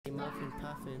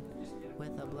bluffing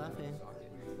with a bluffing.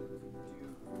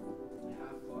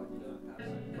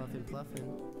 Muffin pluffin.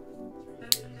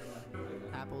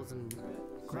 Apples and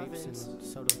grapes and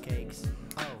soda cakes.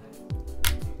 Oh.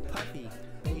 Puffy.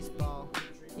 Baseball.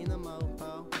 In the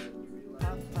mopo.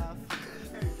 Puff puff.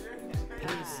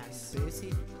 Goose.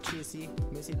 Boosie. Juicy.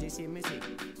 Missy dissy missy.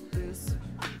 Goose.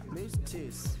 Moose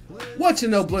tooth. What you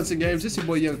know, Blunts and Games? This your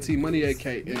boy Young T Money,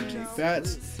 aka MG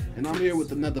Fats, and I'm here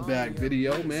with another bag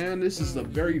video, man. This is the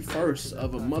very first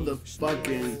of a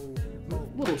motherfucking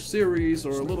little series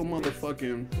or a little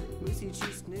motherfucking,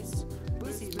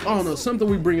 I don't know, something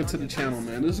we bring to the channel,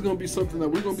 man. This is gonna be something that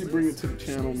we're gonna be bringing to the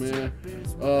channel, man.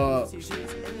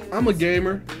 I'm a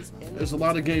gamer. There's a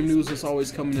lot of game news that's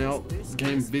always coming out,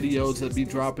 game videos that be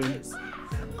dropping.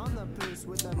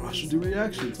 I should do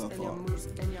reactions, I thought.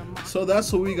 So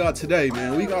that's what we got today,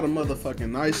 man. We got a motherfucking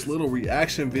nice little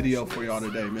reaction video for y'all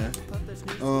today, man.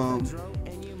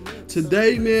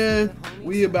 Today, man,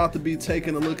 we about to be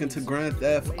taking a look into Grand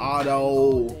Theft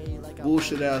Auto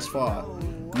bullshit ass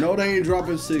 5. No, they ain't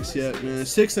dropping 6 yet, man.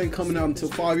 6 ain't coming out until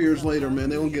 5 years later, man.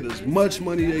 They gonna get as much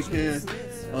money they can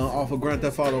off of Grand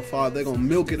Theft Auto 5. They gonna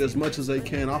milk it as much as they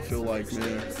can, I feel like,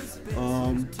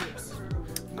 man.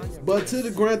 But to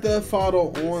the Grand Theft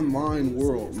Auto online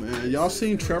world, man. Y'all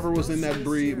seen Trevor was in that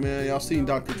breed, man. Y'all seen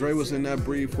Dr. Dre was in that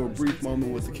breed for a brief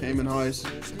moment with the Cayman Heist.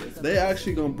 They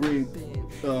actually gonna bring,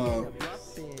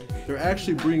 they're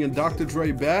actually bringing Dr.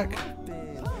 Dre back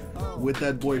with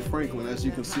that boy Franklin, as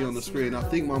you can see on the screen. I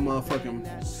think my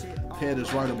motherfucking head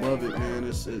is right above it, man.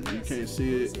 You can't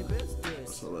see it.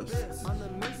 So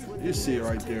you see it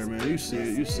right there, man. You see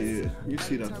it, you see it. You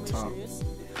see it at the top.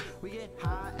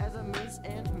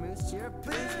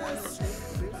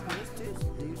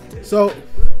 So,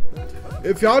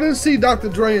 if y'all didn't see Dr.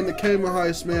 Dre in the Cayman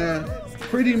Heist, man,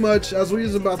 pretty much as we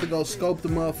was about to go scope the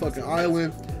motherfucking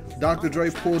island, Dr.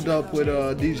 Dre pulled up with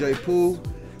DJ Pooh,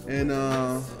 and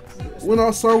when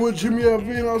I saw with Jimmy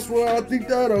Iovine, I swear I think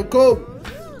that a cope.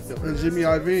 And Jimmy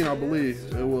Iovine, I believe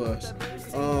it was.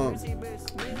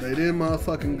 They didn't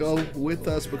motherfucking go with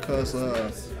us because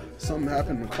something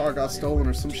happened, the car got stolen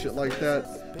or some shit like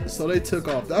that. So they took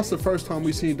off. That's the first time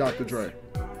we seen Dr. Dre.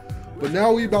 But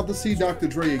now we about to see Dr.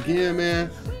 Dre again, man.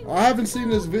 I haven't seen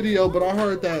this video, but I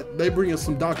heard that they bringing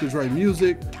some Dr. Dre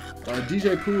music.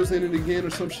 DJ Pooh is in it again or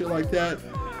some shit like that.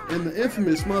 And the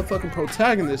infamous motherfucking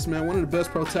protagonist, man, one of the best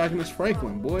protagonists,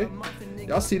 Franklin, boy.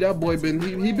 Y'all see that boy been,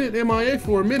 he been MIA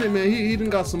for a minute, man. He done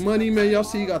got some money, man. Y'all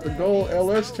see he got the gold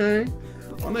LS chain.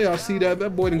 I know y'all see that.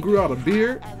 That boy done grew out a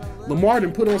beard. Lamar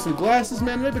done put on some glasses,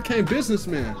 man. They became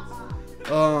businessmen.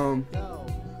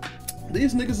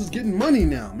 These niggas is getting money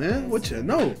now, man. What you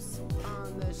know?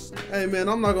 Hey, man,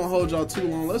 I'm not gonna hold y'all too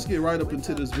long. Let's get right up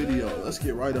into this video. Let's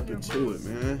get right up into it,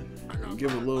 man. And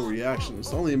give a little reaction.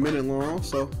 It's only a minute long,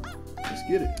 so let's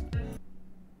get it.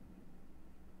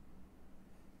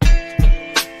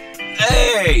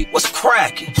 Hey, what's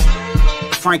cracking?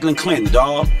 Franklin Clinton,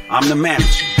 dawg. I'm the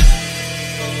manager.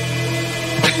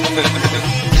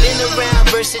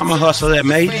 I'm a hustler,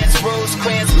 mate.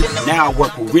 Now I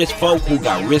work with rich folk who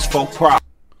got rich folk problems.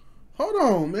 Hold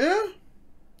on, man.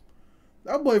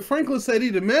 That boy Franklin said he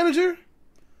the manager.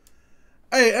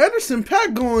 Hey, Anderson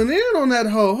 .Paak going in on that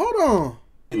hoe. Hold on.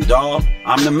 Dawg,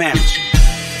 I'm the manager.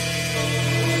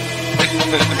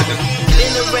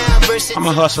 I'm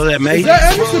a hustler, mate. Is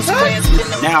that Anderson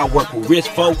 .Paak? Now I work with rich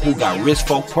folk who got rich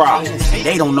folk problems, and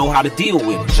they don't know how to deal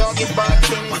with it.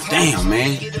 But damn,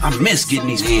 man, I miss getting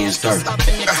these hands dirty.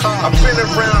 I've been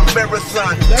around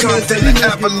Marathon,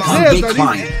 One big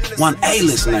client, one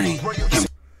A-list name.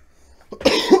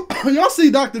 Y'all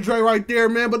see Dr. Dre right there,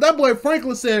 man. But that boy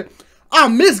Franklin said, I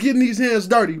miss getting these hands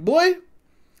dirty, boy.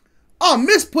 I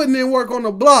miss putting in work on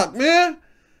the block, man.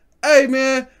 Hey,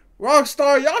 man.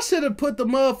 Rockstar, y'all should have put the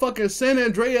motherfucking San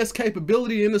Andreas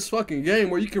capability in this fucking game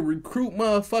where you can recruit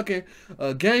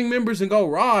motherfucking gang members and go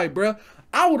ride, bruh.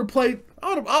 I would have played,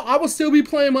 I would still be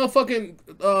playing motherfucking,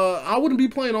 I wouldn't be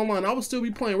playing online. I would still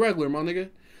be playing regular, my nigga.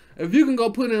 If you can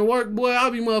go put in work, boy, I'll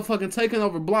be motherfucking taking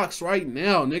over blocks right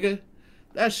now, nigga.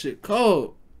 That shit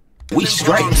cold. We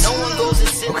straight.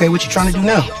 Okay, what you trying to do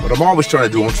now? What I'm always trying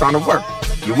to do, I'm trying to work.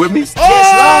 You with me?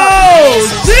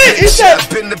 Oh, shit! He said,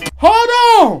 hold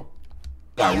on!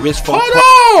 Got rich folk. Hold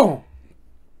on!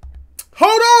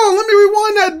 Hold on! Let me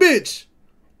rewind that bitch.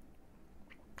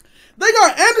 They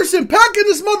got Anderson .Paak in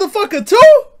this motherfucker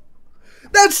too?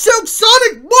 That Silk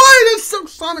Sonic, boy! That Silk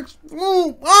Sonic,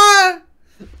 boy!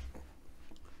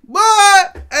 Boy!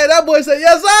 Hey, that boy said,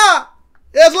 yes, sir!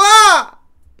 Yes,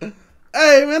 sir!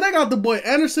 Hey, man, they got the boy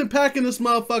Anderson .Paak in this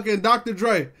motherfucking Dr.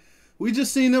 Dre We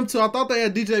just seen them two. I thought they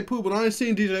had DJ Pooh, but I ain't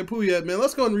seen DJ Pooh yet, man.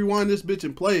 Let's go and rewind this bitch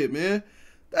and play it, man.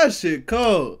 That shit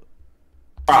cold.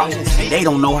 They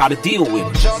don't know how to deal with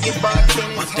it.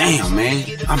 But damn, man,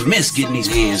 I miss getting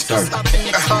these hands dirty.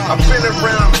 I've been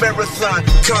around Marathon,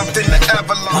 Compton to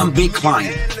Avalon. One big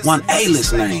client, one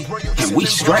A-list name, and we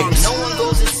straight.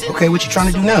 Okay, what you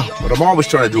trying to do now? What I'm always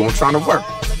trying to do, I'm trying to work.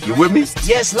 You with me?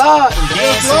 Yes, Lord.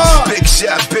 Yes, Lord. Big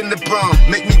shot, been the bomb,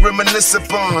 make me reminisce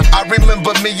upon. I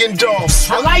remember me and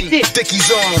Dolph. I liked it. Dickies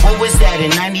on. What was that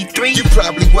in 93? You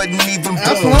probably wasn't even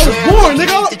That's born. when I was born,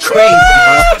 nigga.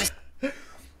 Crazy.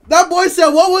 That boy said,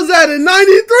 what was that in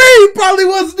 93? He probably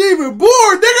wasn't even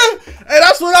born, nigga. Hey,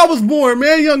 that's when I was born,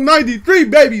 man. Young 93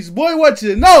 babies. Boy, what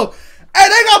you know? Hey,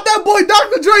 they got that boy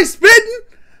Dr. Dre spitting.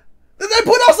 Did they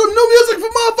put out some new music for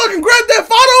motherfucking Grand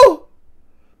Theft Auto?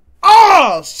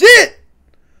 Oh, shit.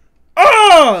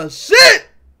 Oh, shit.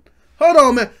 Hold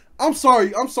on, man. I'm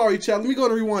sorry, chat. Let me go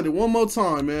and rewind it one more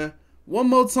time, man. One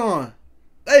more time.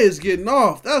 They is getting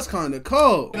off. That's kind of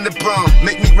cold. The bomb,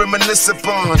 make me reminisce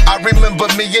upon. I remember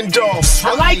me and Dolph.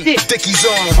 I liked it. Dickies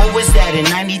on. What was that in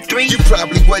 93? You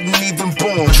probably wasn't even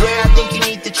born. Dre, I think you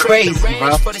need to crazy,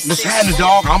 bro. What's happening,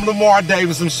 dog? I'm Lamar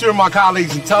Davis. I'm sure my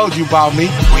colleagues have told you about me.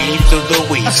 Weed through the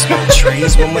weed, smoke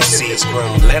trees when my seeds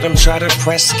grow. Let them try to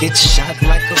press, get shot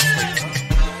like a freak.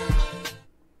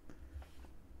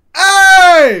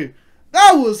 Hey,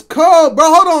 that was cold,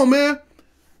 bro. Hold on, man.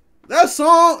 That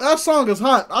song is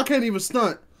hot. I can't even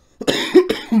stunt.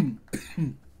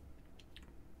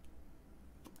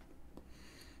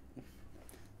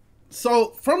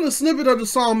 So from the snippet of the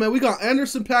song, man, we got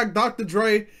Anderson .Paak, Dr.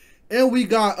 Dre, and we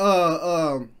got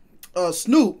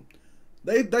Snoop.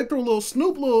 They threw a little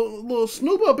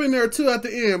Snoop up in there too at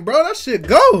the end, bro. That shit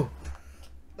go.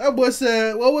 That boy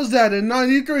said, what was that in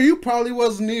 93? You probably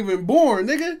wasn't even born,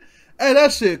 nigga. Hey,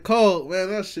 that shit cold, man.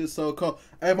 That shit so cold.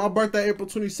 Hey, my birthday, April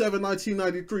 27,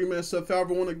 1993, man. So if I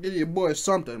ever want to give your boy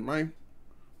something, man,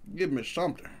 give me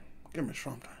something. Give me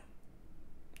something.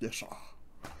 Yes, sir.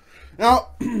 Now,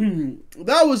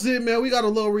 that was it, man. We got a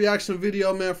little reaction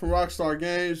video, man, from Rockstar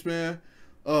Games, man.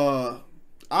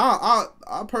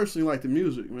 I personally like the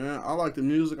music, man. I like the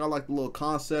music. I like the little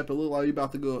concept. It looked like you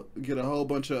about to go get a whole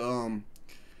bunch of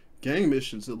gang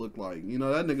missions. It looked like, you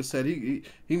know, that nigga said he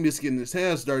missed getting his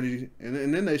hands dirty, and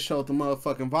then they showed the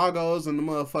motherfucking Vagos and the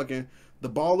motherfucking the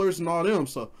Ballers and all them.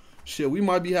 So shit, we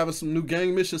might be having some new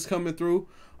gang missions coming through.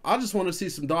 I just want to see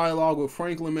some dialogue with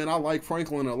Franklin, man. I like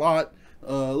Franklin a lot.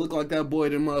 Look like that boy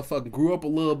that motherfucking grew up a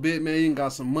little bit, man. He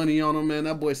got some money on him, man.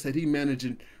 That boy said he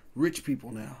managing rich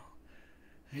people now.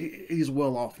 He's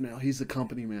well off now. He's a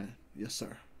company man. Yes,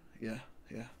 sir. Yeah.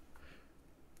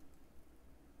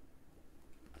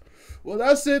 Well,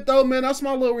 that's it though, man. That's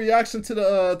my little reaction to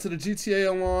the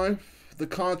GTA Online. The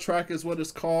contract is what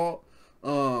it's called.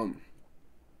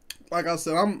 Like I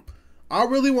said, I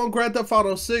really want Grand Theft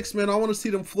Auto 6, man. I want to see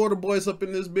them Florida boys up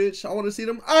in this bitch. I want to see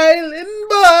them island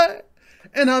boy,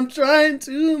 and I'm trying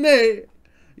to make.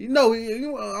 You know,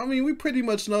 I mean, we pretty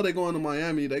much know they're going to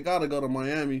Miami. They gotta go to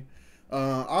Miami.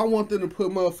 I want them to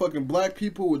put motherfucking black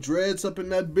people with dreads up in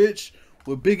that bitch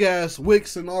with big ass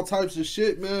wicks and all types of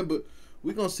shit, man. But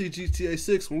we're going to see GTA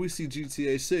 6 when we see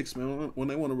GTA 6, man, when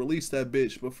they want to release that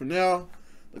bitch. But for now,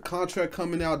 the contract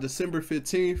coming out December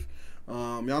 15th.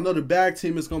 Y'all know the Bag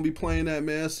Team is going to be playing that,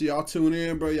 man. So y'all tune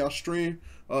in, bro. Y'all stream,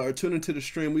 or tune into the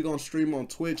stream. We're going to stream on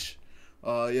Twitch.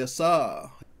 Yes, sir.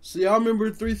 So y'all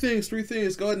remember three things. Go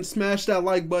ahead and smash that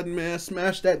like button, man.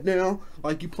 Smash that down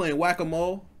like you playing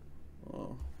whack-a-mole.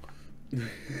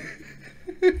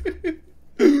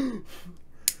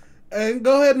 And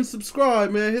go ahead and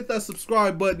subscribe, man. Hit that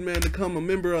subscribe button, man, to become a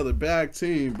member of the Bag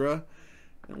Team, bruh.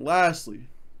 And lastly,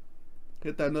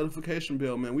 hit that notification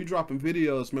bell, man. We dropping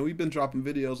videos, man. We've been dropping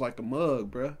videos like a mug,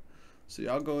 bruh. So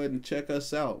y'all go ahead and check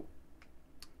us out.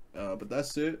 But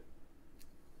that's it.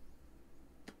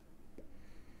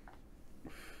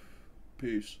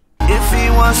 Peace. If he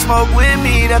want smoke with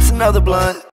me, that's another blunt.